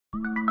Hi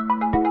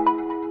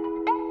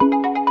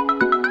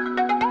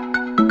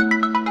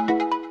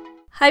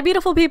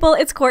beautiful people,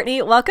 it's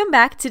Courtney. Welcome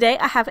back. Today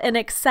I have an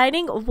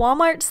exciting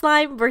Walmart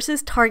slime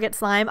versus Target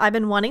slime. I've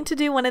been wanting to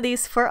do one of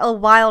these for a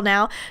while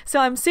now,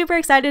 so I'm super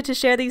excited to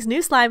share these new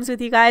slimes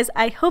with you guys.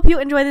 I hope you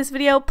enjoy this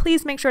video.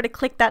 Please make sure to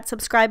click that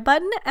subscribe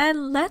button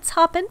and let's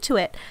hop into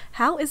it.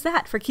 How is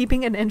that for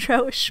keeping an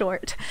intro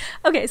short?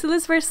 Okay, so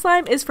this first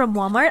slime is from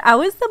Walmart. I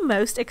was the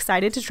most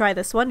excited to try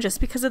this one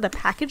just because of the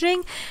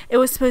packaging. It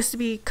was supposed to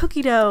be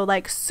cookie dough,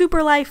 like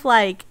super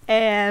lifelike,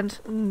 and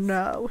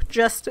no,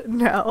 just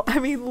no. I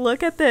mean,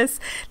 look at this.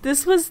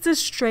 This was the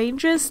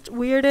strangest,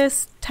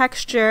 weirdest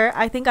texture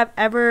I think I've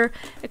ever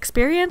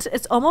experienced.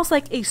 It's almost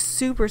like a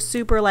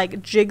super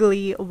like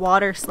jiggly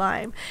water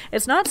slime.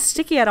 It's not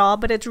sticky at all,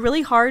 but it's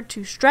really hard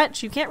to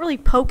stretch. You can't really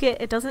poke it.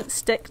 It doesn't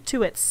stick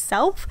to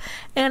itself,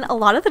 and a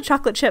lot of the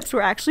chocolate chips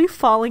were actually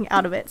falling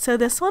out of it. So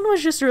this one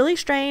was just really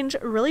strange,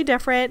 really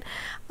different.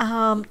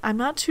 I'm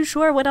not too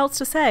sure what else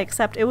to say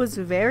except it was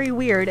very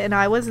weird and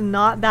I was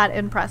not that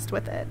impressed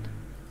with it.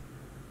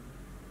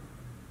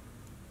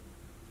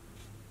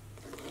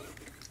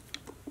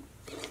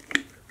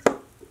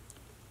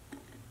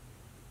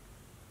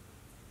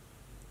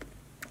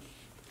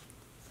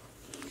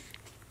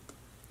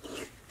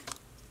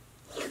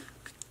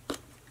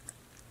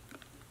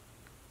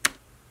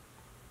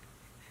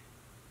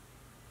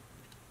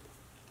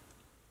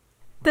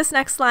 This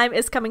next slime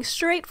is coming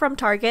straight from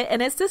Target,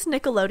 and it's this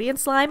Nickelodeon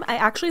slime. I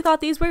actually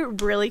thought these were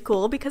really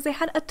cool because they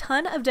had a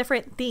ton of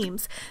different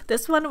themes.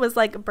 This one was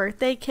like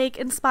birthday cake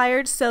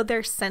inspired, so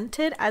they're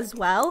scented as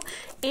well,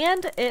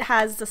 and it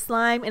has the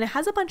slime and it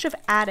has a bunch of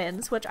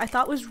add-ins, which I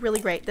thought was really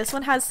great. This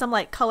one has some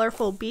like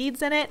colorful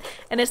beads in it,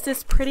 and it's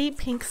this pretty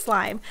pink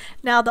slime.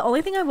 Now the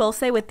only thing I will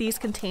say with these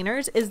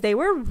containers is they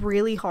were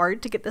really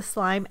hard to get the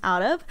slime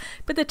out of,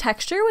 but the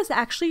texture was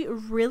actually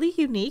really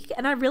unique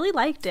and I really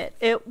liked it.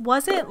 It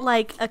wasn't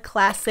like a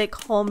classic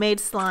homemade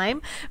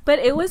slime, but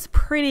it was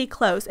pretty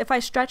close. If I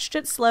stretched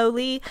it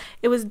slowly,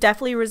 it was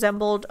definitely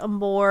resembled a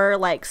more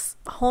like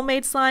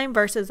homemade slime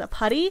versus a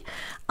putty,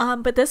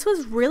 but this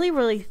was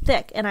really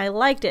thick and I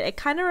liked it. It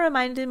kind of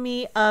reminded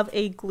me of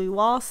a glue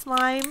wall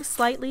slime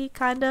slightly,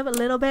 kind of a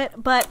little bit,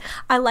 but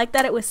I like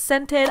that it was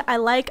scented.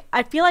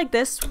 I feel like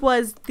this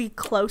was the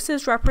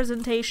closest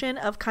representation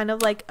of kind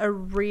of like a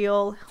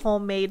real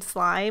homemade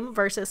slime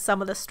versus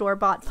some of the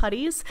store-bought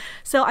putties.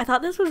 So I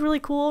thought this was really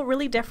cool,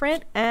 really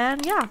different,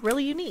 and yeah,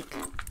 really unique.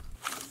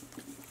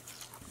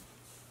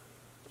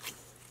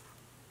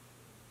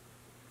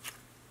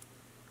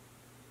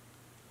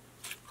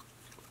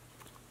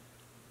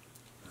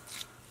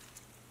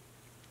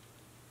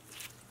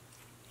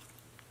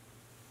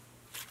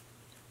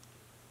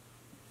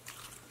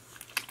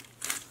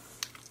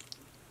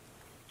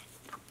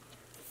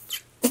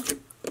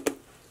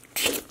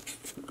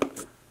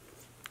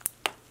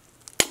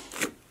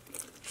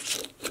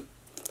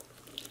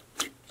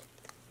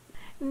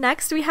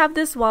 Next we have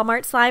this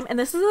Walmart slime, and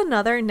this is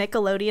another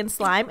Nickelodeon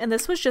slime, and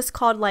this was just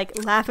called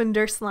like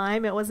lavender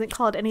slime. It wasn't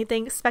called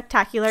anything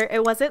spectacular.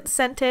 It wasn't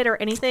scented or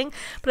anything,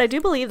 but I do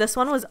believe this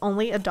one was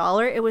only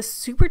 $1. It was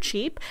super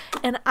cheap,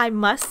 and I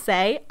must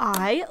say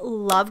I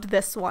loved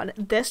this one.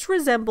 This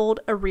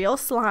resembled a real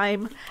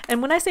slime,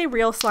 and when I say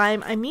real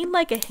slime, I mean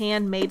like a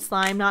handmade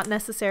slime, not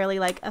necessarily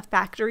like a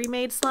factory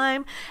made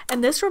slime.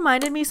 And this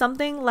reminded me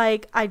something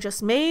like I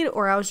just made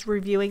or I was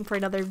reviewing for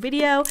another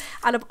video.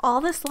 Out of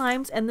all the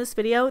slimes in this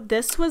video,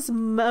 this was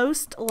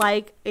most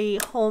like a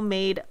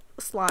homemade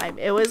slime.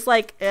 It was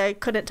like I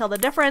couldn't tell the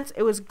difference.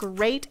 It was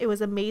great. It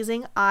was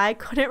amazing. I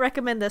couldn't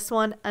recommend this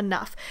one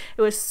enough.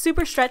 It was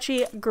super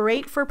stretchy,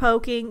 great for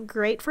poking,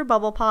 great for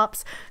bubble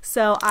pops.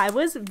 So I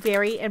was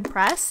very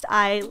impressed.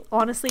 I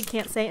honestly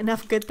can't say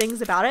enough good things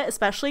about it,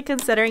 especially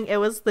considering it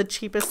was the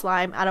cheapest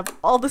slime out of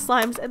all the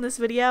slimes in this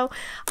video.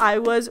 I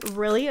was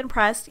really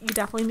impressed. You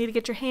definitely need to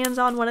get your hands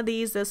on one of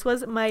these. This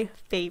was my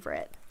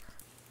favorite.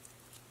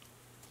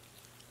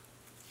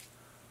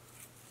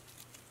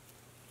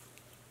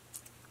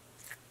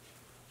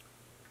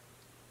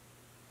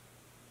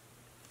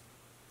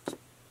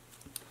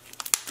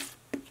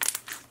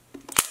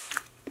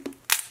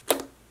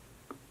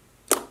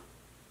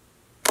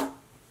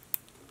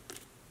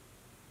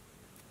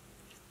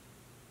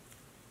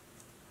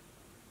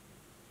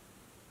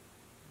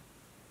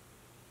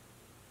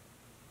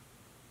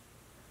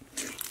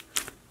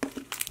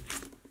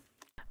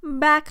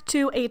 Back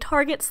to a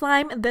Target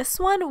slime. This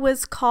one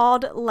was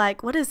called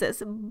like, what is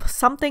this?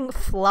 Something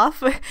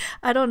fluff?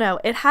 I don't know.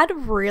 It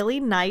had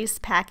really nice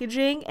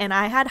packaging and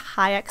I had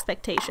high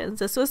expectations.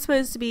 This was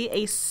supposed to be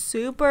a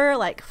super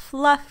like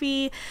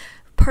fluffy,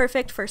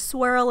 perfect for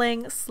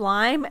swirling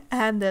slime,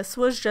 and this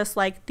was just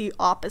like the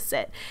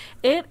opposite.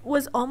 It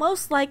was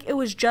almost like it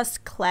was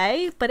just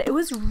clay, but it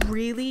was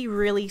really,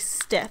 really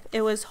stiff.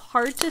 It was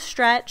hard to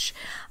stretch.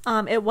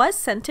 It was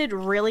scented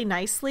really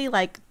nicely,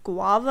 like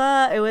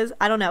guava. It was,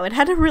 I don't know, it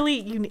had a really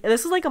unique,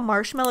 this was like a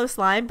marshmallow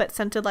slime but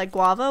scented like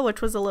guava,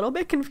 which was a little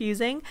bit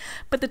confusing,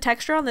 but the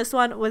texture on this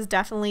one was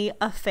definitely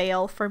a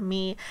fail for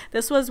me.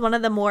 This was one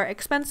of the more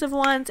expensive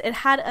ones. It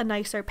had a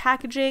nicer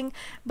packaging,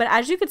 but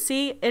as you could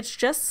see, it's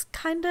just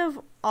kind of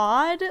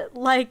odd.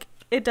 Like,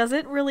 it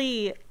doesn't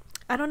really,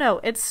 I don't know,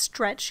 it's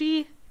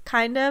stretchy.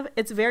 Kind of,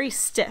 it's very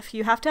stiff.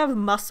 You have to have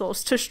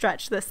muscles to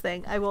stretch this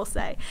thing, I will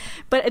say,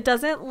 but it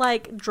doesn't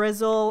like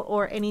drizzle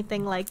or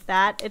anything like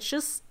that. It's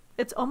just,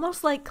 it's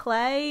almost like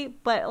clay,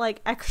 but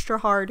like extra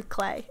hard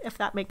clay, if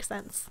that makes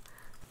sense.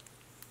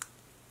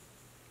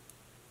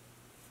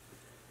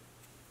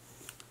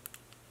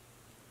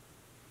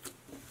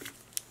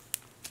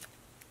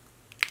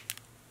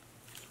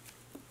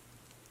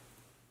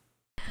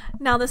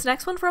 Now this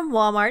next one from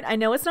Walmart, I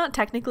know it's not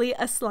technically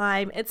a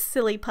slime, it's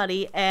Silly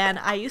Putty, and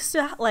I used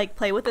to like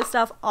play with this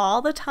stuff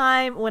all the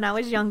time when I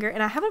was younger,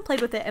 and I haven't played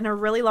with it in a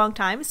really long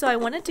time, so I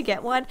wanted to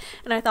get one,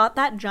 and I thought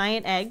that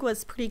giant egg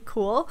was pretty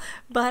cool,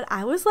 but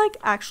I was like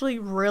actually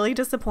really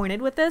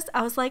disappointed with this.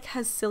 I was like,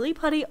 has Silly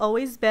Putty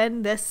always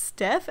been this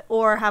stiff,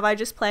 or have I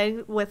just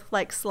played with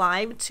like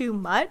slime too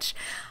much?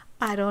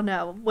 I don't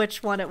know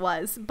which one it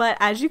was, but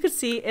as you can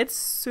see, it's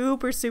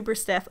super, super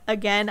stiff.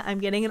 Again, I'm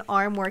getting an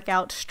arm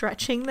workout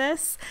stretching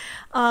this.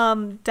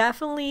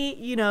 Definitely,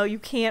 you know, you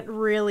can't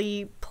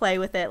really play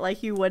with it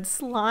like you would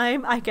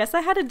slime. I guess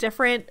I had a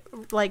different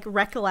like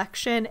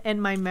recollection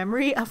in my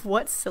memory of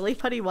what Silly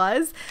Putty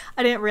was.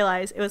 I didn't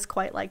realize it was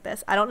quite like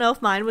this. I don't know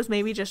if mine was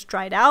maybe just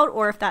dried out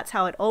or if that's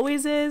how it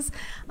always is.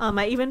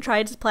 I even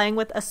tried playing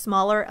with a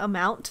smaller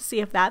amount to see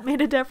if that made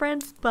a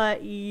difference,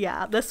 but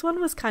yeah, this one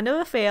was kind of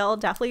a fail.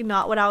 Definitely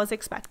not what I was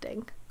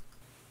expecting.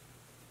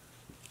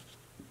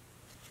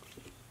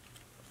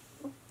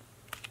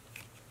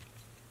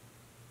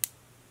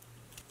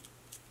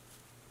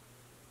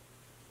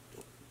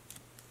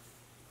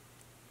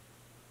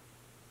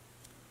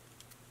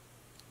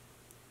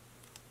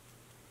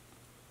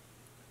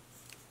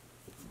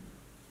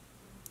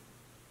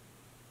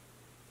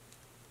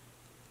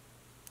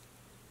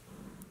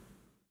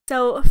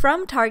 So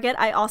from Target,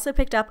 I also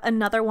picked up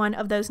another one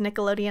of those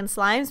Nickelodeon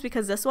slimes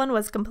because this one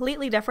was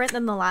completely different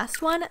than the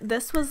last one.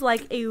 This was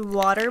like a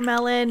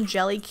watermelon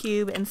jelly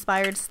cube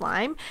inspired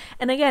slime.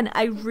 And again,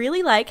 I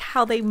really like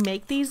how they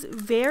make these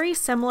very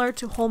similar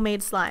to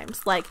homemade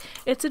slimes. Like,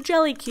 it's a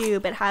jelly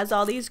cube, it has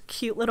all these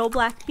cute little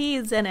black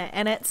beads in it,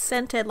 and it's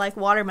scented like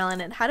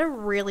watermelon. It had a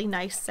really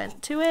nice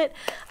scent to it.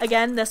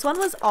 Again, this one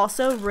was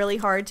also really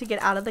hard to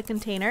get out of the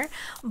container,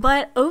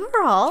 but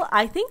overall,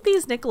 I think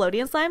these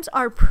Nickelodeon slimes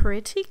are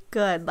pretty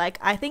good. Like,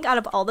 I think out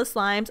of all the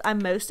slimes, I'm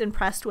most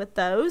impressed with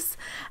those.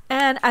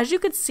 And as you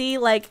could see,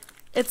 like,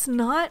 it's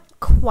not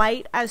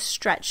quite as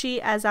stretchy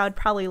as I would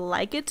probably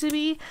like it to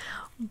be,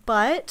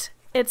 but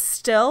it's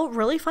still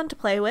really fun to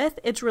play with.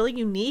 It's really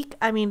unique.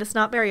 I mean, it's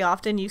not very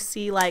often you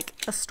see like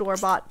a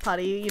store-bought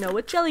putty, you know,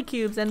 with jelly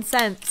cubes and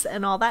scents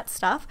and all that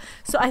stuff.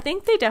 So I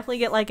think they definitely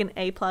get like an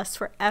A+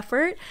 for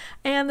effort,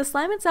 and the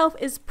slime itself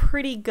is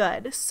pretty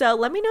good. So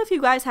let me know if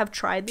you guys have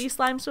tried these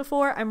slimes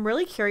before. I'm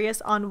really curious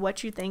on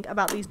what you think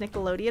about these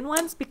Nickelodeon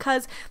ones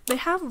because they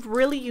have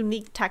really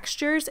unique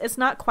textures. It's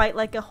not quite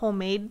like a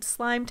homemade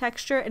slime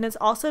texture, and it's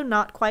also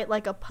not quite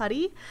like a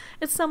putty.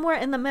 It's somewhere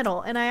in the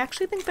middle, and I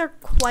actually think they're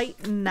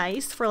quite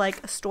nice for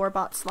like a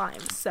store-bought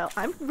slime. So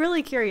I'm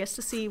really curious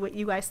to see what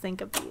you guys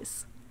think of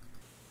these.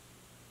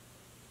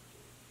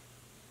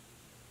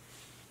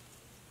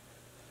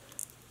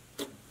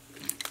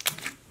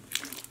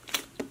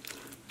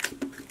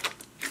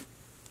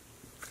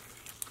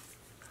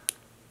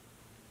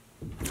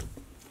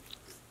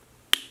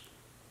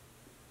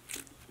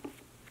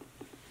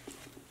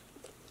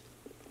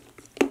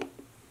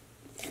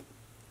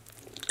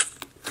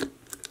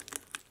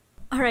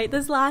 Alright,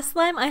 this last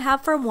slime I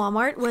have from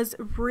Walmart was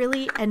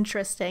really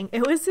interesting.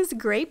 It was this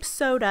grape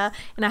soda,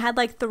 and I had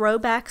like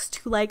throwbacks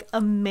to like a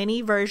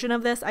mini version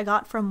of this I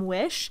got from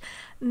Wish.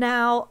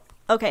 Now,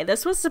 okay,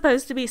 this was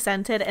supposed to be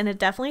scented, and it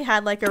definitely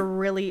had like a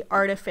really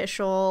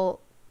artificial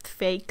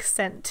fake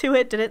scent to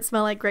it. Didn't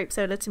smell like grape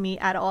soda to me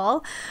at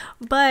all,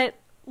 but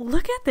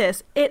look at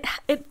this. It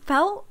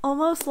felt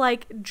almost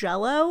like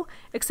Jello,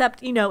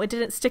 except, you know, it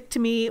didn't stick to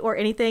me or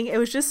anything. It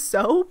was just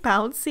so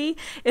bouncy.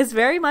 It's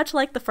very much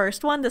like the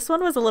first one. This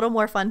one was a little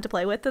more fun to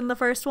play with than the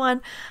first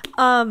one.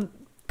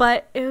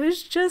 But it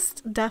was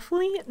just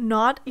definitely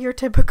not your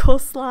typical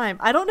slime.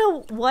 I don't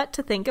know what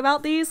to think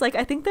about these. Like,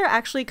 I think they're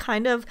actually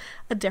kind of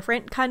a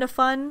different kind of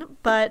fun,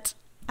 but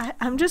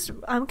I'm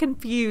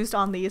confused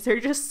on these. They're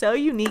just so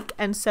unique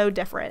and so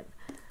different.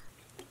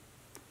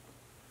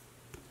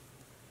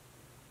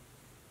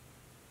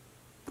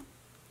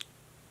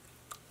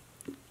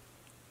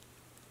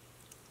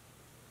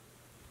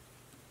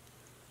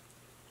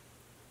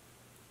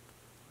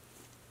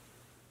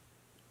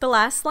 The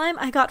last slime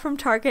I got from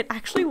Target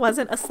actually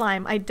wasn't a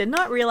slime. I did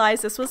not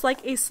realize this was like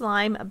a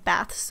slime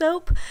bath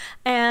soap,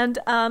 and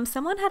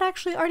someone had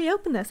actually already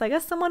opened this. I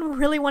guess someone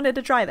really wanted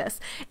to try this.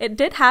 It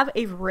did have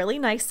a really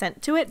nice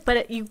scent to it,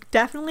 but you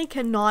definitely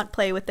cannot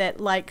play with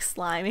it like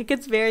slime. It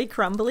gets very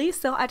crumbly,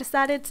 so I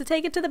decided to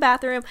take it to the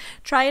bathroom,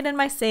 try it in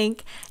my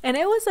sink, and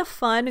it was a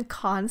fun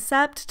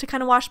concept to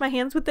kind of wash my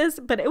hands with this,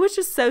 but it was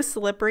just so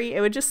slippery.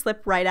 It would just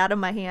slip right out of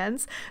my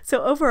hands.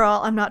 So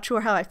overall, I'm not sure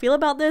how I feel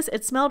about this.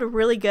 It smelled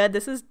really good.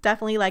 This is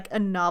definitely like a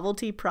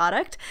novelty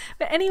product.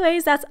 But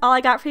anyways, that's all I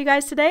got for you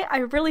guys today. I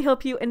really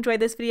hope you enjoyed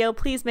this video.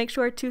 Please make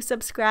sure to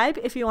subscribe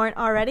if you aren't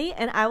already,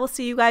 and I will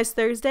see you guys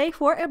Thursday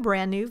for a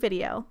brand new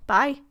video.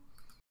 Bye!